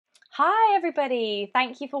Hi everybody,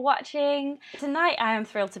 thank you for watching. Tonight I am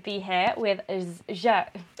thrilled to be here with Jo.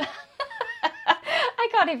 I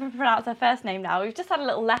can't even pronounce her first name now. We've just had a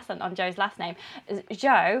little lesson on Jo's last name.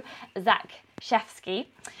 Jo Zakshevsky.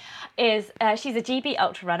 She's a GB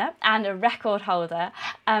ultra runner and a record holder,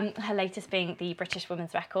 her latest being the British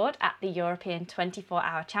women's record at the European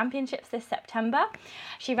 24-hour championships this September.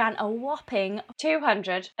 She ran a whopping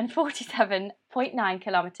 247.9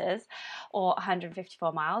 kilometres or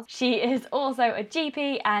 154 miles. She is also a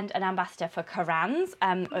GP and an ambassador for Kerans,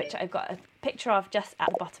 which I've got a picture of just at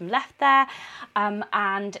the bottom left there,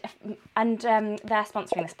 and they're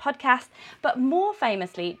sponsoring this podcast. But more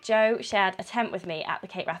famously, Jo shared a tent with me at the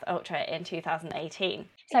Cape Wrath Ultra in 2018.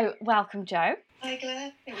 So welcome, Jo. Hi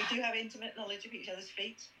Claire. Yeah, we do have intimate knowledge of each other's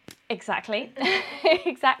feet. Exactly,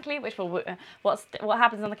 exactly. Which will what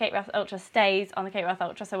happens on the Cape Wrath Ultra stays on the Cape Wrath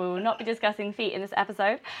Ultra. So we will not be discussing feet in this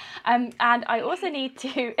episode. And I also need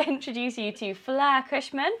to introduce you to Fleur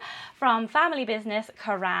Cushman from family business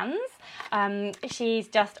Kerans. She's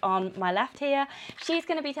just on my left here. She's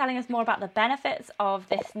going to be telling us more about the benefits of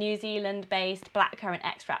this New Zealand-based blackcurrant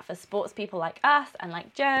extract for sports people like us and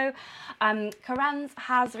like Jo. Kerans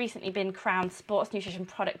has recently been crowned Sports Nutrition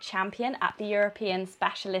Product Champion at the European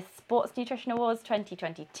Specialist Sports Nutrition Awards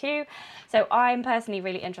 2022. So I'm personally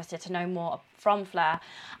really interested to know more from Fleur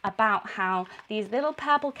about how these little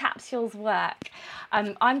purple capsules work.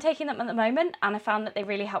 I'm taking them at the moment and I found that they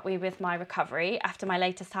really help me with my recovery after my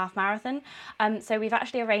latest half marathon. So we've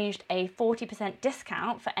actually arranged a 40%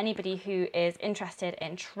 discount for anybody who is interested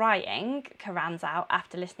in trying Kerans out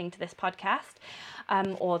after listening to this podcast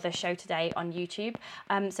or the show today on YouTube.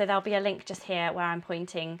 So there'll be a link just here where I'm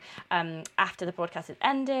pointing after the broadcast has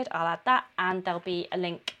ended. I'll add that, and there'll be a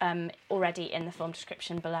link already in the film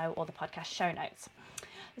description below or the podcast show notes.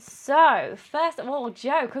 So, first of all,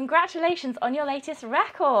 Jo, congratulations on your latest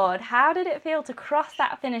record. How did it feel to cross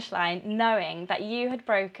that finish line knowing that you had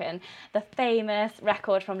broken the famous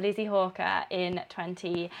record from Lizzie Hawker in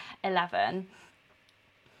 2011?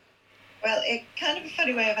 Well, it's kind of a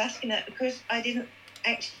funny way of asking that because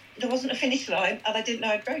there wasn't a finish line and I didn't know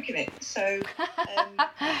I'd broken it. So,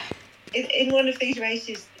 in one of these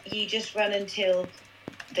races, you just run until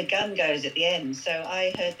the gun goes at the end. So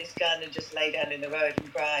I heard this gun and just lay down in the road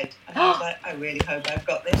and cried. And I was like, I really hope I've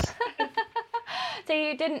got this. So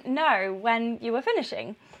you didn't know when you were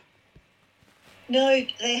finishing? No,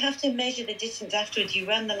 they have to measure the distance afterwards. You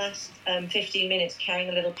run the last 15 minutes carrying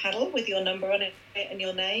a little paddle with your number on it and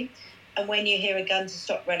your name. And when you hear a gun to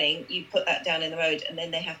stop running, you put that down in the road and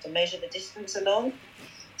then they have to measure the distance along.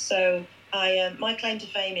 So my claim to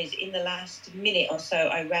fame is in the last minute or so,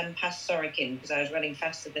 I ran past Sorokin because I was running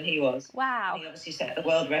faster than he was. Wow. And he obviously set the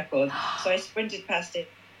world record. So I sprinted past him.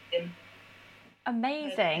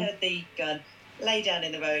 Amazing. Heard the gun, lay down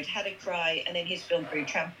in the road, had a cry, and then his film crew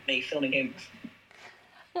trampled me, filming him.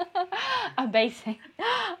 Amazing.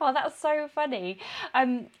 Oh, that's so funny.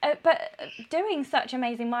 But doing such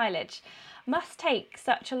amazing mileage must take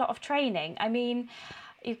such a lot of training. I mean,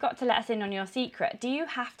 you've got to let us in on your secret. Do you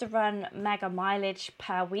have to run mega mileage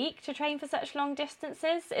per week to train for such long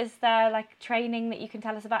distances? Is there like training that you can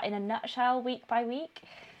tell us about in a nutshell, week by week?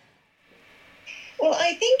 Well,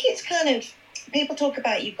 I think it's kind of, people talk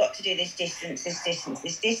about you've got to do this distance,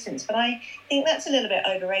 but I think that's a little bit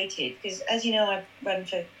overrated because, as you know, I've run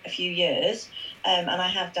for a few years and I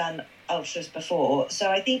have done ultras before.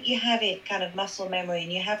 So I think you have it kind of muscle memory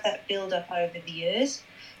and you have that build up over the years.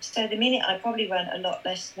 So the minute I probably run a lot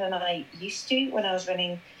less than I used to when I was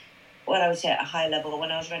running, what I would say at a high level,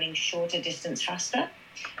 when I was running shorter distance faster,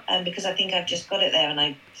 because I think I've just got it there and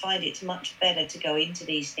I find it's much better to go into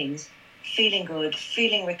these things feeling good,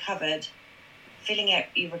 feeling recovered, feeling out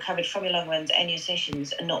you recovered from your long runs and your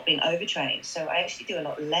sessions and not being overtrained. So I actually do a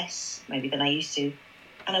lot less maybe than I used to.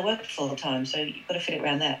 And I work full time, so you've got to fit it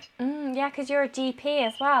around that. Yeah, because you're a GP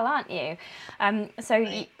as well, aren't you? So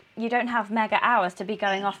right. You don't have mega hours to be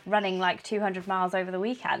going off running like 200 miles over the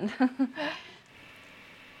weekend.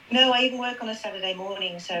 No, I even work on a Saturday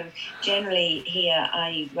morning. So generally here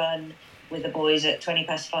I run with the boys at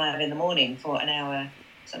 5:20 in the morning for an hour,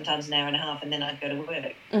 sometimes an hour and a half, and then I'd go to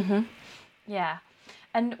work. Mm-hmm. Yeah.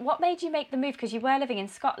 And what made you make the move? Because you were living in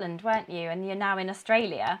Scotland, weren't you? And you're now in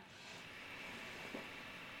Australia.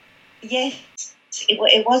 Yes,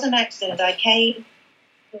 it was an accident. I came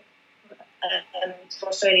to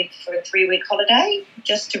Australia for a 3-week holiday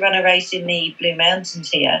just to run a race in the Blue Mountains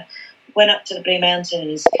here. Went up to the Blue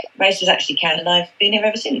Mountains. The race was actually canned and I've been here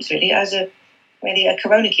ever since, really. I was really a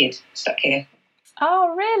Corona kid stuck here.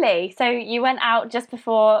 Oh, really? So you went out just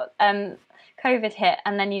before COVID hit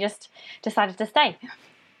and then you just decided to stay?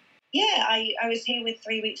 Yeah, I was here with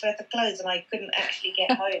 3 weeks worth of clothes and I couldn't actually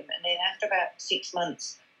get home. And then after about 6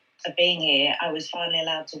 months of being here, I was finally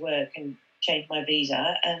allowed to work and change my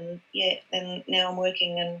visa. And yeah, then now I'm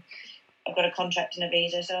working and I've got a contract and a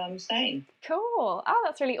visa, so I'm staying. Cool. Oh,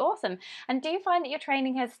 that's really awesome. And do you find that your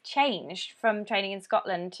training has changed from training in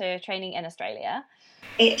Scotland to training in Australia?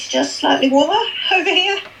 It's just slightly warmer over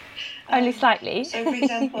here. Only slightly. So, for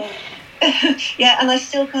example, yeah, and I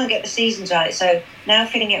still can't get the seasons right. So now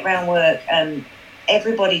fitting it around work,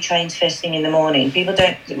 everybody trains first thing in the morning. People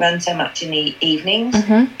don't run so much in the evenings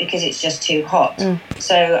because it's just too hot.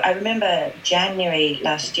 So I remember January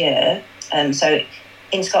last year, so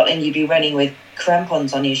in Scotland you'd be running with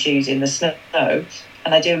crampons on your shoes in the snow.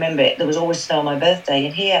 And I do remember there was always snow on my birthday.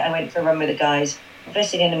 And here I went for a run with the guys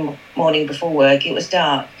first thing in the morning before work. It was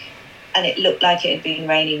dark. And it looked like it had been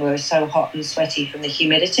raining. We were so hot and sweaty from the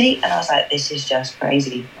humidity. And I was like, this is just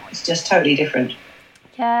crazy. It's just totally different.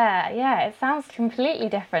 Yeah, it sounds completely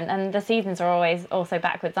different. And the seasons are always also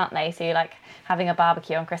backwards, aren't they? So you're like having a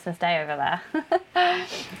barbecue on Christmas Day over there.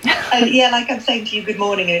 Yeah, like I'm saying to you good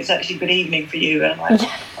morning and it's actually good evening for you. And I'm like,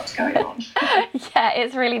 what's going on? Yeah,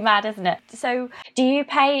 it's really mad, isn't it? So do you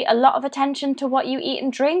pay a lot of attention to what you eat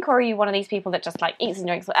and drink, or are you one of these people that just like eats and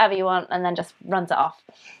drinks whatever you want and then just runs it off?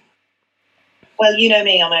 Well, you know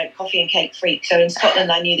me, I'm a coffee and cake freak. So in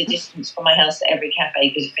Scotland, I knew the distance from my house to every cafe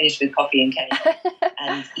because it finished with coffee and cake.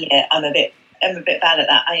 And yeah, I'm a bit bad at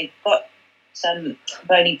that. I got some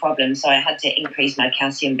bony problems, so I had to increase my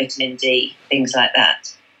calcium, vitamin D, things like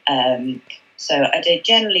that. So I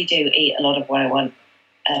generally do eat a lot of what I want,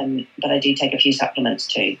 but I do take a few supplements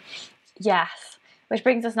too. Yes. Which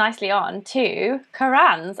brings us nicely on to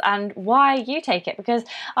Caran's and why you take it, because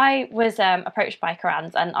I was approached by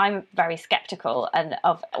Caran's and I'm very skeptical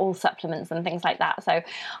of all supplements and things like that. So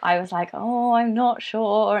I was like, oh, I'm not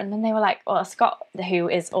sure. And then they were like, well, Scott, who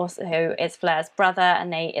is Fleur's brother,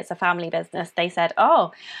 and it's a family business. They said,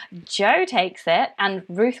 oh, Joe takes it and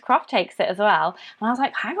Ruth Croft takes it as well. And I was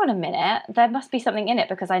like, hang on a minute, there must be something in it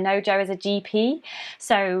because I know Joe is a GP.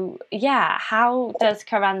 So yeah, how does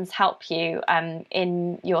Caran's help you in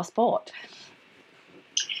your sport?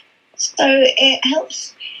 So it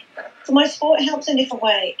helps for my sport. It helps in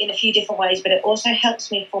a few different ways, but it also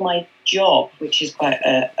helps me for my job, which is quite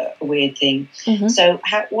a weird thing. So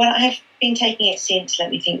what I have been taking it since,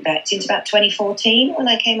 let me think back, since about 2014 when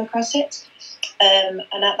I came across it. And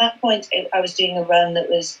at that point, I was doing a run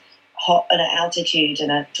that was hot and at altitude,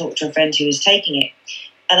 and I talked to a friend who was taking it.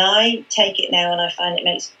 And I take it now, and I find it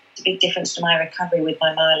makes a big difference to my recovery with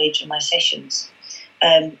my mileage and my sessions.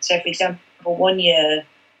 So, for example, 1 year,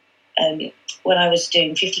 when I was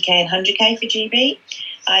doing 50k and 100k for GB,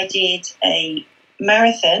 I did a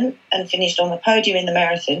marathon and finished on the podium in the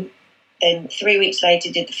marathon. Then 3 weeks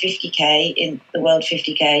later, did the 50k in the World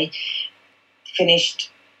 50k, finished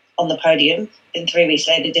on the podium. Then 3 weeks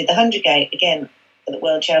later, did the 100k again for the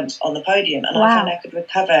World Champs on the podium. And I found I could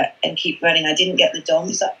recover and keep running. I didn't get the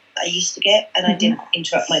DOMs that I used to get, and I didn't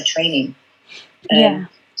interrupt my training.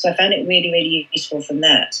 So I found it really, really useful from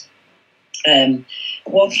that.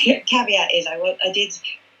 One caveat is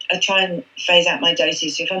I try and phase out my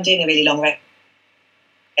doses. So if I'm doing a really long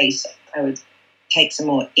race, I would take some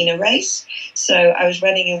more in a race. So I was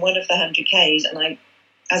running in one of the 100Ks, and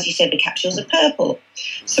as you said, the capsules are purple.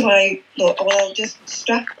 So I thought, well, I'll just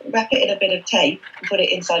wrap it in a bit of tape and put it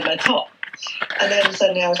inside my top. And then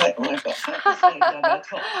suddenly I was like, oh, I've got purple stains on my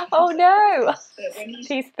top. Oh no!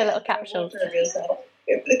 These the little capsules.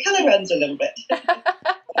 The colour runs a little bit.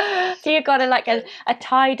 So you got a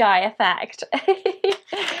tie-dye effect. It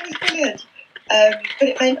was brilliant. But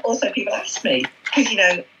it meant also people asked me,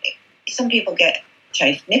 because, some people get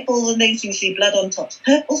chafed nipples and things, you see blood on top.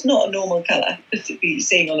 Purple's not a normal colour to be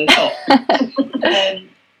seeing on the top.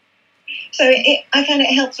 So I found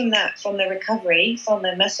it helped from the recovery, from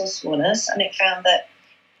the muscle soreness, and it found that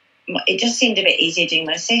it just seemed a bit easier doing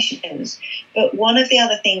my sessions. But one of the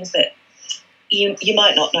other things that you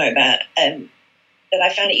might not know about, that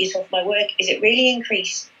I found it useful for my work, is it really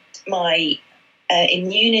increased my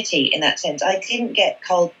immunity in that sense. I didn't get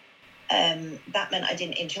cold. That meant I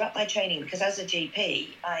didn't interrupt my training, because as a GP,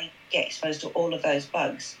 I get exposed to all of those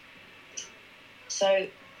bugs. So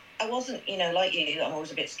I wasn't, like you, I'm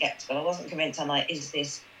always a bit sceptical. I wasn't convinced. I'm like, is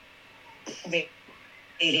this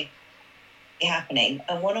really happening?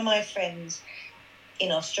 And one of my friends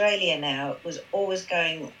in Australia now was always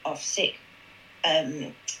going off sick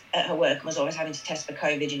at her work, and was always having to test for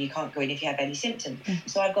COVID, and you can't go in if you have any symptoms.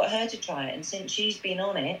 So I got her to try it, and since she's been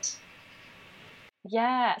on it.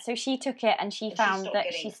 Yeah, so she took it and she found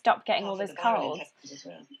that she stopped getting all those colds.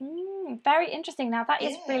 Well. Very interesting. Now that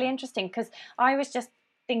is really interesting, because I was just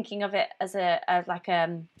thinking of it as a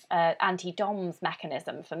anti-DOMS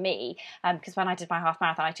mechanism for me, because when I did my half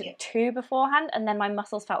marathon, I took 2 beforehand, and then my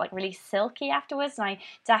muscles felt like really silky afterwards, and I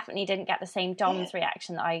definitely didn't get the same DOMS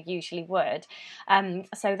reaction that I usually would.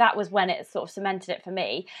 So that was when it sort of cemented it for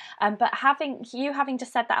me. But having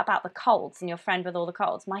just said that about the colds and your friend with all the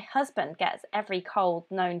colds, my husband gets every cold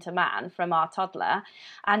known to man from our toddler,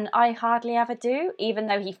 and I hardly ever do, even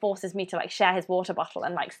though he forces me to like share his water bottle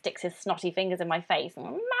and like sticks his snotty fingers in my face and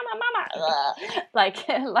mama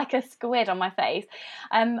like a squid on my face,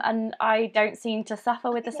 and I don't seem to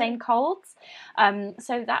suffer with the same colds.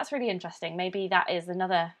 So that's really interesting. Maybe that is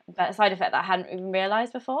another side effect that I hadn't even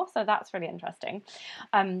realized before, so that's really interesting.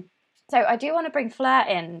 So I do want to bring Fleur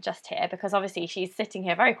in just here, because obviously she's sitting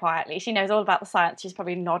here very quietly. She knows all about the science. She's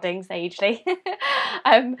probably nodding sagely.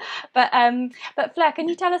 But Fleur, can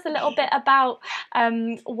you tell us a little bit about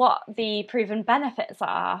what the proven benefits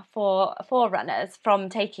are for runners from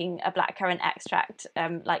taking a blackcurrant extract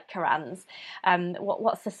like Currans?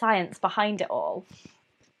 What's the science behind it all?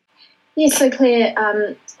 Yeah, so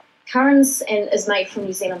Claire, Currans is made from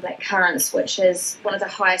New Zealand black currants, which is one of the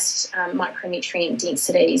highest micronutrient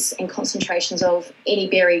densities and concentrations of any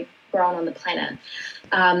berry grown on the planet.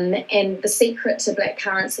 And the secret to black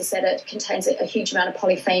currants is that it contains a huge amount of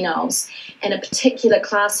polyphenols, and a particular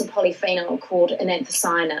class of polyphenol called an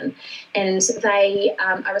anthocyanin. And they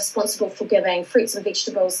are responsible for giving fruits and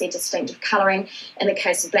vegetables their distinctive colouring. In the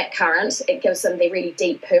case of black currant, it gives them their really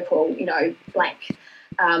deep purple, black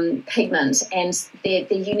pigment, and they're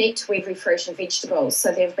unique to every fruit and vegetable.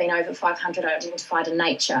 So there have been over 500 identified in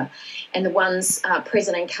nature, and the ones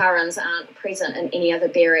present in currans aren't present in any other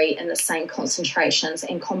berry in the same concentrations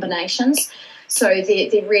and combinations. So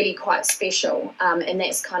they're really quite special, and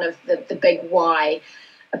that's kind of the big why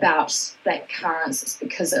about black currants. It's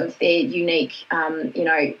because of their unique,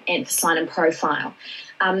 anthocyanin profile.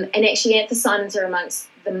 And actually, anthocyanins are amongst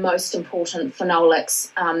the most important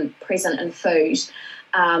phenolics present in food.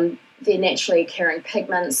 They're naturally occurring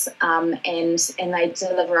pigments, and they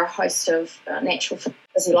deliver a host of natural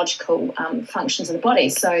physiological functions in the body.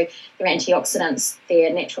 So they're antioxidants,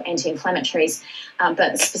 they're natural anti-inflammatories,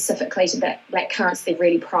 but specifically to black currants, they're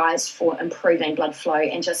really prized for improving blood flow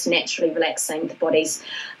and just naturally relaxing the body's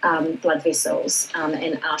blood vessels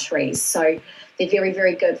and arteries. So they're very,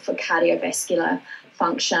 very good for cardiovascular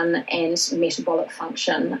function and metabolic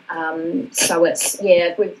function. So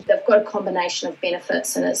they've got a combination of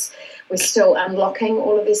benefits, and we're still unlocking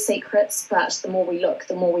all of their secrets, but the more we look,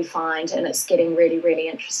 the more we find, and it's getting really, really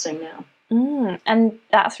interesting now. And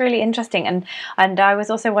that's really interesting. And I was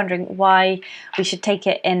also wondering why we should take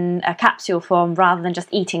it in a capsule form rather than just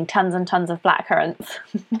eating tons and tons of blackcurrants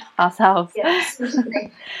ourselves. Yes,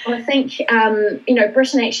 well, I think,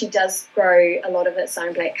 Britain actually does grow a lot of its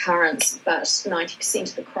own blackcurrants, but 90%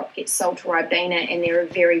 of the crop gets sold to Ribena, and there are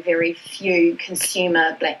very, very few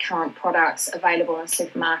consumer blackcurrant products available in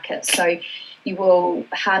supermarkets. So you will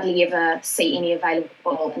hardly ever see any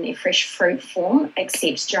available in their fresh fruit form,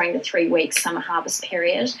 except during the 3-week summer harvest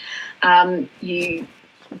period. You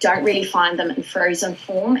don't really find them in frozen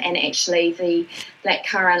form, and actually the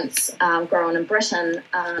blackcurrants grown in Britain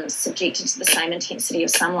are subjected to the same intensity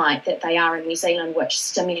of sunlight that they are in New Zealand, which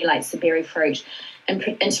stimulates the berry fruit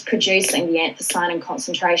into producing the anthocyanin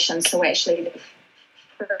concentration. So actually the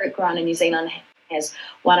fruit grown in New Zealand has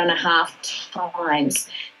 1.5 times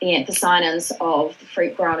the anthocyanins of the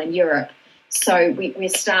fruit grown in Europe. So we're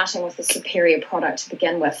starting with a superior product to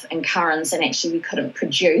begin with in currans, and actually we couldn't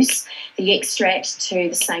produce the extract to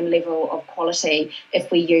the same level of quality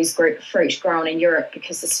if we use fruit grown in Europe,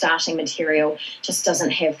 because the starting material just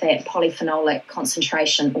doesn't have that polyphenolic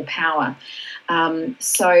concentration or power.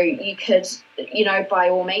 So you could, by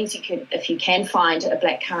all means, if you can find a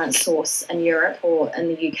blackcurrant source in Europe or in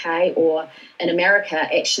the UK or in America,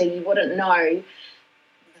 actually you wouldn't know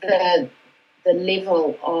the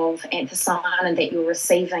level of anthocyanin that you're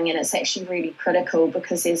receiving, and it's actually really critical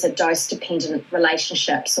because there's a dose-dependent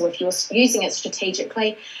relationship. So if you're using it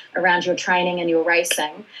strategically around your training and your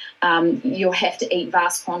racing, you'll have to eat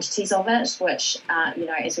vast quantities of it, which,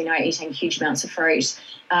 as we know, eating huge amounts of fruit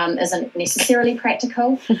isn't necessarily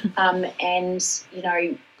practical, and,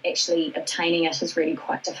 actually obtaining it is really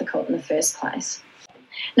quite difficult in the first place.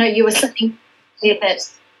 No, you were saying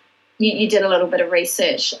that you did a little bit of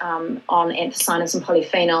research on anthocyanins and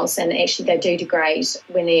polyphenols, and actually they do degrade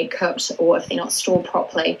when they're cooked or if they're not stored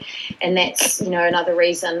properly. And that's, another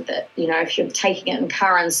reason that, if you're taking it in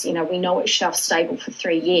currants, we know it's shelf stable for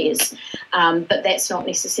 3 years, but that's not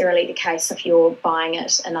necessarily the case if you're buying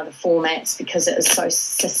it in other formats, because it is so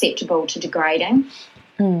susceptible to degrading.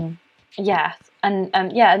 Yes,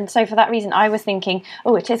 And so for that reason, I was thinking,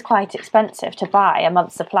 oh, it is quite expensive to buy a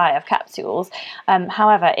month's supply of capsules.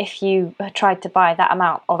 However, if you tried to buy that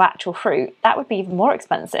amount of actual fruit, that would be even more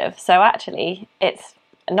expensive. So actually, it's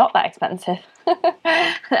not that expensive.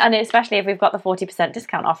 And especially if we've got the 40%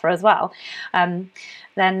 discount offer as well,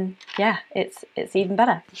 then yeah, it's even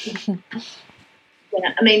better.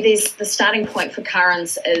 Yeah, I mean, there's the starting point for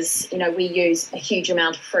Currans is, we use a huge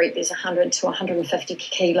amount of fruit. There's 100 to 150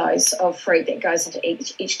 kilos of fruit that goes into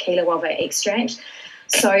each kilo of our extract.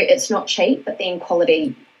 So it's not cheap, but then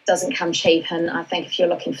quality doesn't come cheap. And I think if you're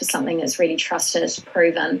looking for something that's really trusted,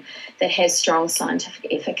 proven, that has strong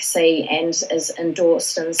scientific efficacy and is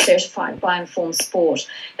endorsed and certified by Informed Sport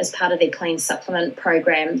as part of their clean supplement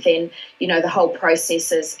program, then, the whole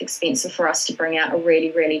process is expensive for us to bring out a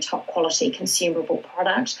really, really top quality consumable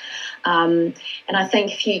product. And I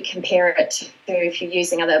think if you compare it to if you're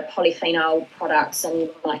using other polyphenol products and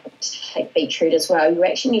you might take beetroot as well, you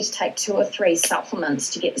actually need to take 2 or 3 supplements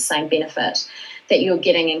to get the same benefit that you're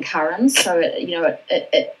getting in Currans. So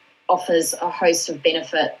it offers a host of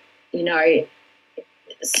benefit,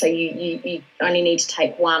 so you only need to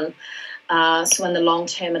take one. So in the long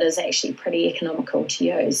term, it is actually pretty economical to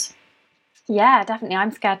use. Yeah, definitely.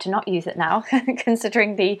 I'm scared to not use it now,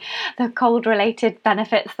 considering the cold related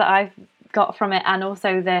benefits that I've got from it, and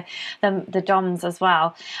also the DOMs as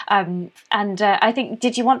well. I think,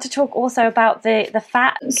 did you want to talk also about the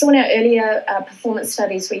fat? So in our earlier performance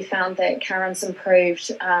studies, we found that Currans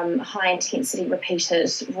improved high intensity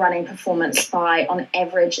repeated running performance by on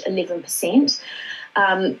average 11%.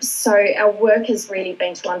 So our work has really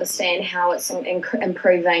been to understand how it's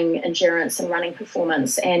improving endurance and running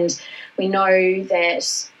performance, and we know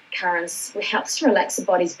that Currans helps to relax the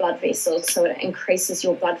body's blood vessels, so it increases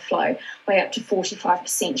your blood flow by up to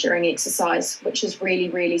 45% during exercise, which is really,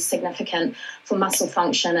 really significant for muscle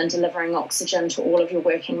function and delivering oxygen to all of your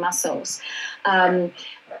working muscles.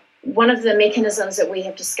 One of the mechanisms that we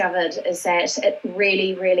have discovered is that it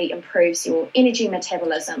really, really improves your energy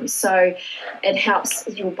metabolism. So it helps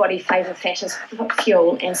your body favour fat as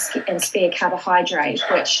fuel and spare carbohydrate,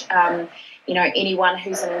 which, anyone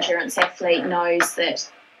who's an endurance athlete knows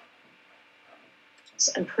that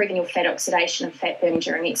improving your fat oxidation and fat burning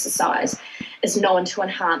during exercise is known to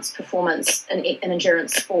enhance performance in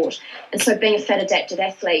endurance sport. And so being a fat adapted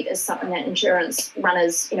athlete is something that endurance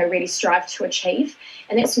runners, really strive to achieve.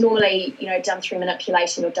 And that's normally, done through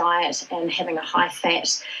manipulating your diet and having a high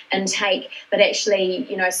fat intake. But actually,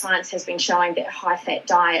 science has been showing that high fat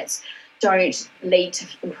diets don't lead to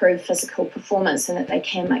improved physical performance, and that they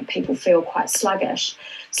can make people feel quite sluggish.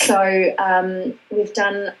 So we've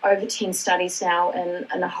done over 10 studies now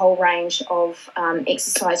in a whole range of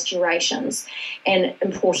exercise durations, and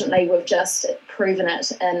importantly, we've just proven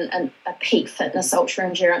it in a peak fitness ultra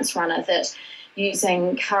endurance runner that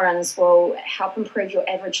using Currans will help improve your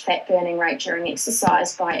average fat burning rate during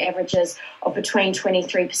exercise by averages of between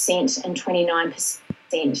 23% and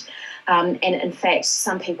 29%. And in fact,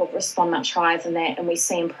 some people respond much higher than that, and we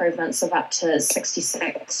see improvements of up to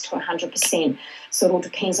 66 to 100%. So it all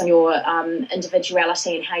depends on your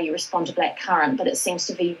individuality and how you respond to blackcurrant, but it seems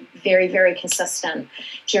to be very, very consistent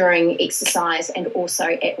during exercise and also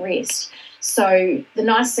at rest. So the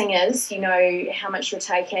nice thing is, you know how much you're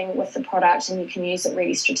taking with the product, and you can use it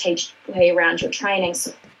really strategically around your training.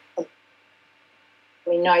 So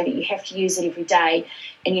we know that you have to use it every day,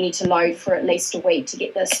 and you need to load for at least a week to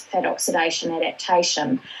get this fat oxidation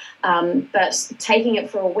adaptation. But taking it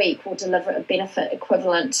for a week will deliver a benefit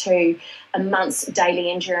equivalent to a month's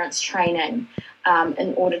daily endurance training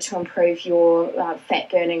in order to improve your fat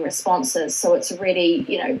burning responses. So it's a really,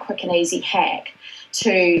 quick and easy hack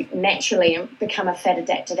to naturally become a fat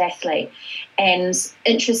adapted athlete. And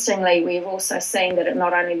interestingly, we've also seen that it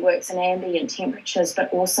not only works in ambient temperatures but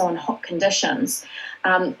also in hot conditions,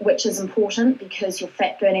 which is important because your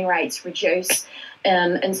fat burning rates reduce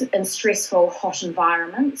in stressful hot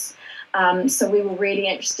environments. So we were really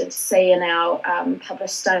interested to see in our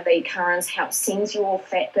published study, Currans helps send your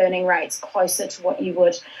fat burning rates closer to what you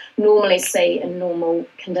would normally see in normal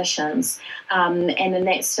conditions. And in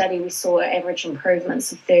that study, we saw average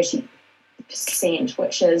improvements of 30%,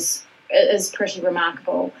 which is pretty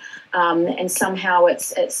remarkable. And somehow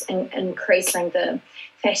it's increasing the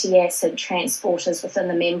fatty acid transporters within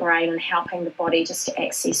the membrane and helping the body just to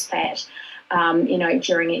access fat,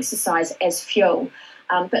 during exercise as fuel.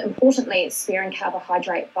 But importantly, it's sparing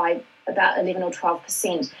carbohydrate by about 11 or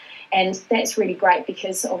 12%. And that's really great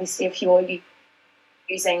because obviously if you're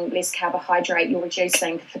using less carbohydrate, you're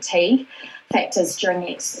reducing the fatigue factors during the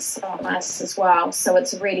exercise as well. So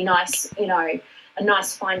it's a really nice, a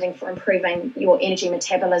nice finding for improving your energy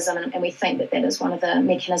metabolism, and we think that is one of the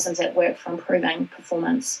mechanisms at work for improving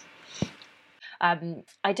performance.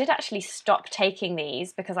 I did actually stop taking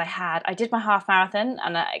these because I did my half marathon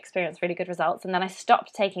and I experienced really good results, and then I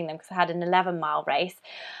stopped taking them because I had an 11-mile race,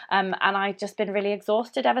 and I've just been really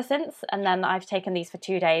exhausted ever since. And then I've taken these for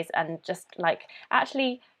 2 days, and just like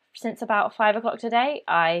actually since about 5 o'clock today,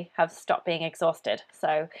 I have stopped being exhausted.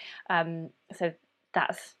 So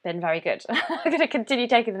that's been very good. I'm going to continue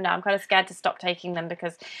taking them now. I'm kind of scared to stop taking them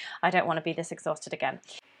because I don't want to be this exhausted again.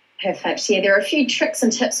 Perfect. Yeah, there are a few tricks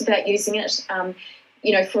and tips about using it.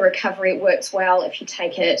 For recovery, it works well if you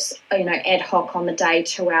take it, ad hoc on the day,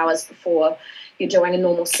 2 hours before you're doing a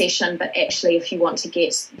normal session. But actually, if you want to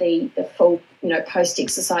get the full,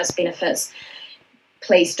 post-exercise benefits,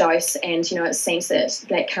 please dose. And, it seems that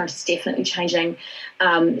blackcurrant is definitely changing,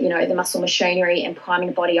 the muscle machinery and priming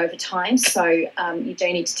the body over time. So you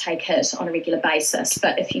do need to take it on a regular basis.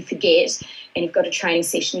 But if you forget and you've got a training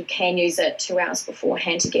session, you can use it 2 hours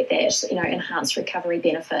beforehand to get that, enhanced recovery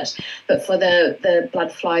benefit. But for the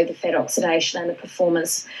blood flow, the fat oxidation and the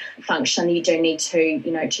performance function, you do need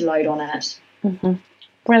to, to load on it. Mm-hmm.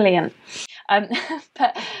 Brilliant.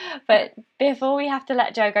 But before we have to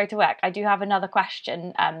let Jo go to work, I do have another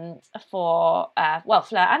question for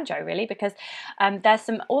Fleur and Jo, really, because there's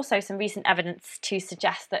some recent evidence to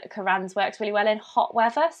suggest that Curran's works really well in hot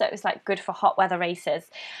weather, so it was like good for hot weather races.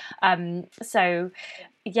 So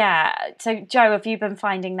Jo, have you been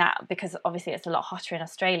finding that, because obviously it's a lot hotter in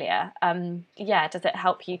Australia? Does it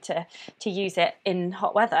help you to use it in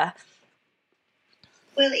hot weather?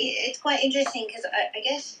 Well, it's quite interesting because I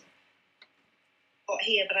guess hot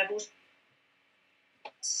here, but I've also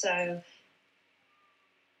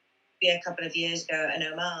a couple of years ago in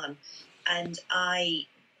Oman, and I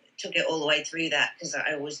took it all the way through that because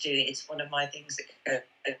I always do. It's one of my things that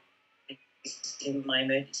in my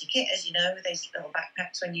emergency kit, as you know, with those little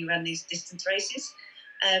backpacks when you run these distance races.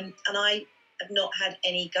 And I have not had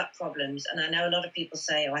any gut problems. And I know a lot of people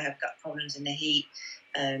say, I have gut problems in the heat,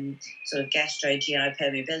 sort of gastro GI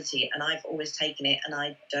permeability, and I've always taken it and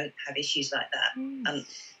I don't have issues like that.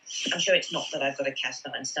 I'm sure it's not that I've got a cast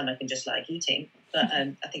iron stomach and just like eating, but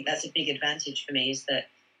I think that's a big advantage for me, is that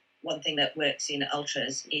one thing that works in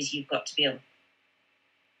ultras is you've got to be able.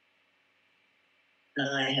 And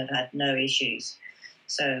I have had no issues.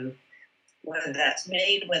 So whether that's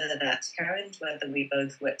me, whether that's Karen, whether we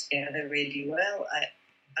both work together really well,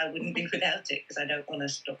 I wouldn't be without it, because I don't want to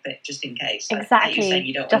stop it just in case. Exactly. You're saying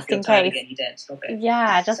you don't just want to feel tired again, you don't stop it.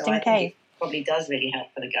 Yeah, just so in I case. think it probably does really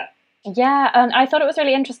help for the gut. Yeah, and I thought it was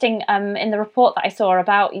really interesting in the report that I saw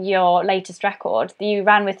about your latest record. You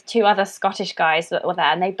ran with 2 other Scottish guys that were there,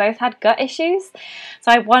 and they both had gut issues.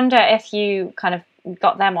 So I wonder if you kind of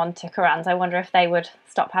got them onto Curran's. I wonder if they would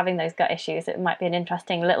stop having those gut issues. It might be an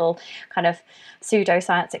interesting little kind of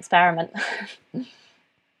pseudoscience experiment.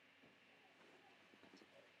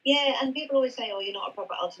 Yeah, and people always say, you're not a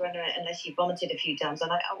proper ultra runner unless you vomited a few times.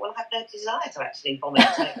 And I have no desire to actually vomit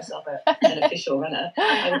to make myself an official runner.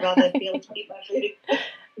 I would rather be able to eat my food.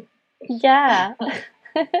 Yeah.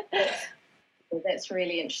 That's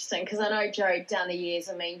really interesting, because I know, Jo, down the years,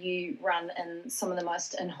 you run in some of the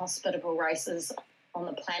most inhospitable races on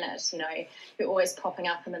the planet. You're always popping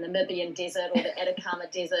up in the Namibian desert or the Atacama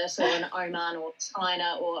desert or in Oman or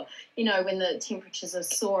China, or when the temperatures are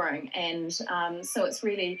soaring. And so it's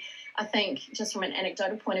really, I think, just from an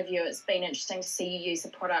anecdotal point of view, it's been interesting to see you use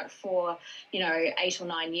the product for 8 or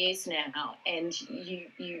 9 years now, and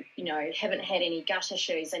you haven't had any gut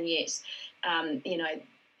issues, and yet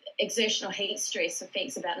exertional heat stress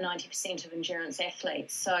affects about 90% of endurance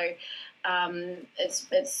athletes. So it's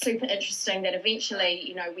super interesting that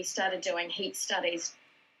eventually, we started doing heat studies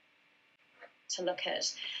to look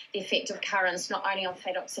at the effect of Curran's not only on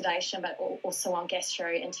fat oxidation but also on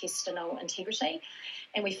gastrointestinal integrity.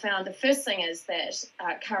 And we found the first thing is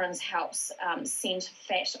that Curran's helps send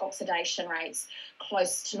fat oxidation rates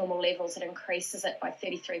close to normal levels. It increases it by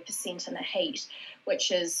 33% in the heat,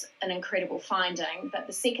 which is an incredible finding. But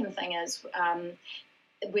the second thing is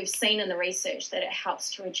we've seen in the research that it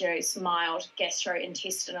helps to reduce mild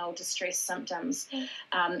gastrointestinal distress symptoms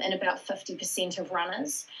in about 50% of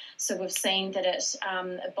runners. So we've seen that it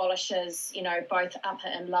abolishes, both upper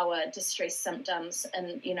and lower distress symptoms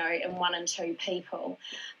in 1 in 2 people,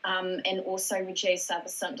 and also reduce other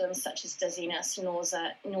symptoms such as dizziness,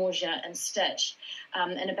 nausea and stitch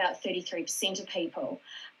in about 33% of people.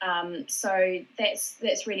 So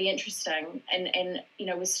that's really interesting, and you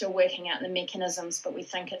know, we're still working out the mechanisms, but we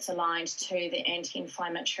think it's aligned to the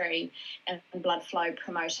anti-inflammatory and blood flow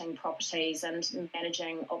promoting properties and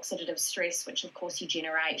managing oxidative stress, which of course you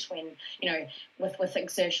generate when, you know, with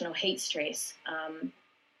exertional heat stress.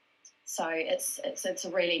 So it's a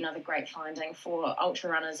really another great finding for ultra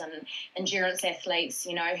runners and endurance athletes,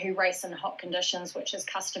 you know, who race in hot conditions, which is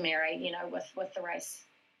customary, you know, with the race.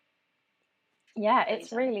 Yeah, it's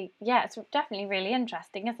definitely really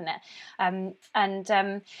interesting, isn't it?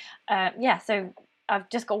 Yeah, so I've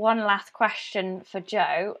just got one last question for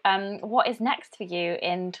Jo. What is next for you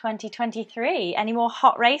in 2023? Any more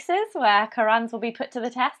hot races where Karan's will be put to the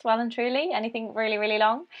test well and truly? Anything really, really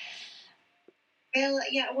long? Well,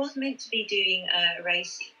 yeah, I was meant to be doing a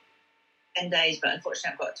race 10 days, but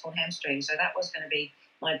unfortunately I've got a torn hamstring, so that was going to be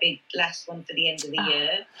my big last one for the end of the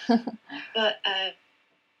year. But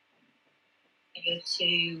go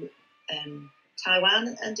to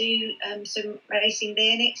Taiwan and do some racing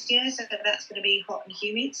there next year, so that's going to be hot and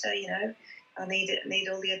humid, so you know, I'll need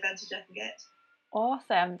all the advantage I can get.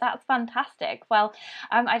 Awesome, that's fantastic. Well,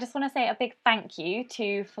 I just want to say a big thank you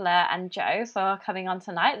to Fleur and Jo for coming on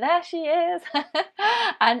tonight. There she is.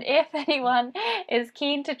 And if anyone is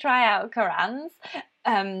keen to try out Karan's,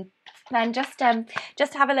 then just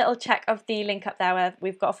have a little check of the link up there where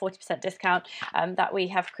we've got a 40% discount that we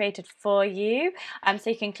have created for you. So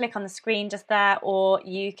you can click on the screen just there, or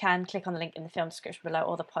you can click on the link in the film description below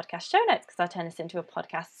or the podcast show notes, because I'll turn this into a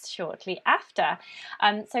podcast shortly after.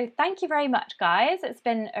 So thank you very much, guys. It's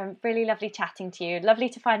been really lovely chatting to you. Lovely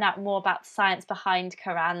to find out more about the science behind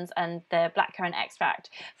Karan's and the blackcurrant extract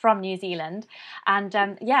from New Zealand. And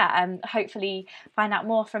hopefully find out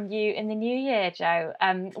more from you in the new year, Jo.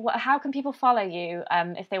 How can people follow you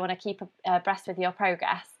if they want to keep abreast with your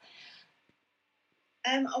progress?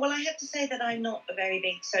 Well, I have to say that I'm not a very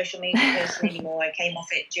big social media person anymore. I came off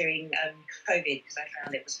it during COVID because I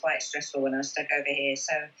found it was quite stressful when I was stuck over here.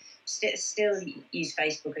 So still use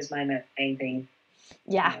Facebook as my main thing.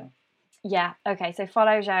 Yeah. Okay. So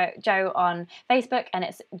follow Jo on Facebook, and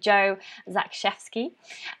it's Jo Zakshevsky.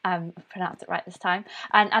 Pronounced it right this time.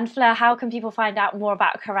 And Fleur, how can people find out more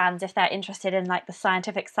about Karan's if they're interested in like the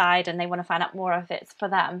scientific side and they want to find out more of it for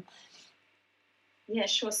them? Yeah,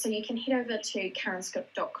 sure. So you can head over to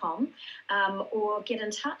karanscoop.com or get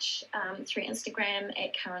in touch through Instagram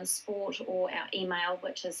at karansport, or our email,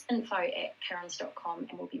 which is info@karans.com,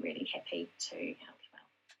 and we'll be really happy to help you out.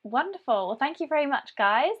 Wonderful. Well, thank you very much,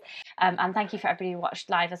 guys. And thank you for everybody who watched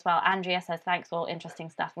live as well. Andrea says thanks, all interesting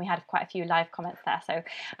stuff. And we had quite a few live comments there. So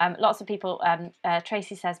lots of people.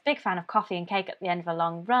 Tracy says, big fan of coffee and cake at the end of a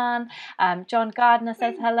long run. John Gardner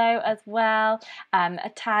says hello as well.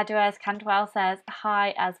 Taduas Cantwell says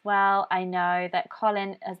hi as well. I know that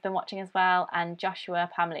Colin has been watching as well, and Joshua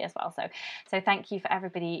Pamela as well. So thank you for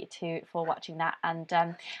everybody for watching that.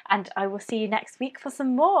 And I will see you next week for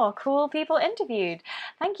some more cool people interviewed.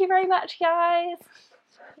 Thank you very much, guys.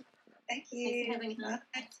 Thank you. Thanks for having us.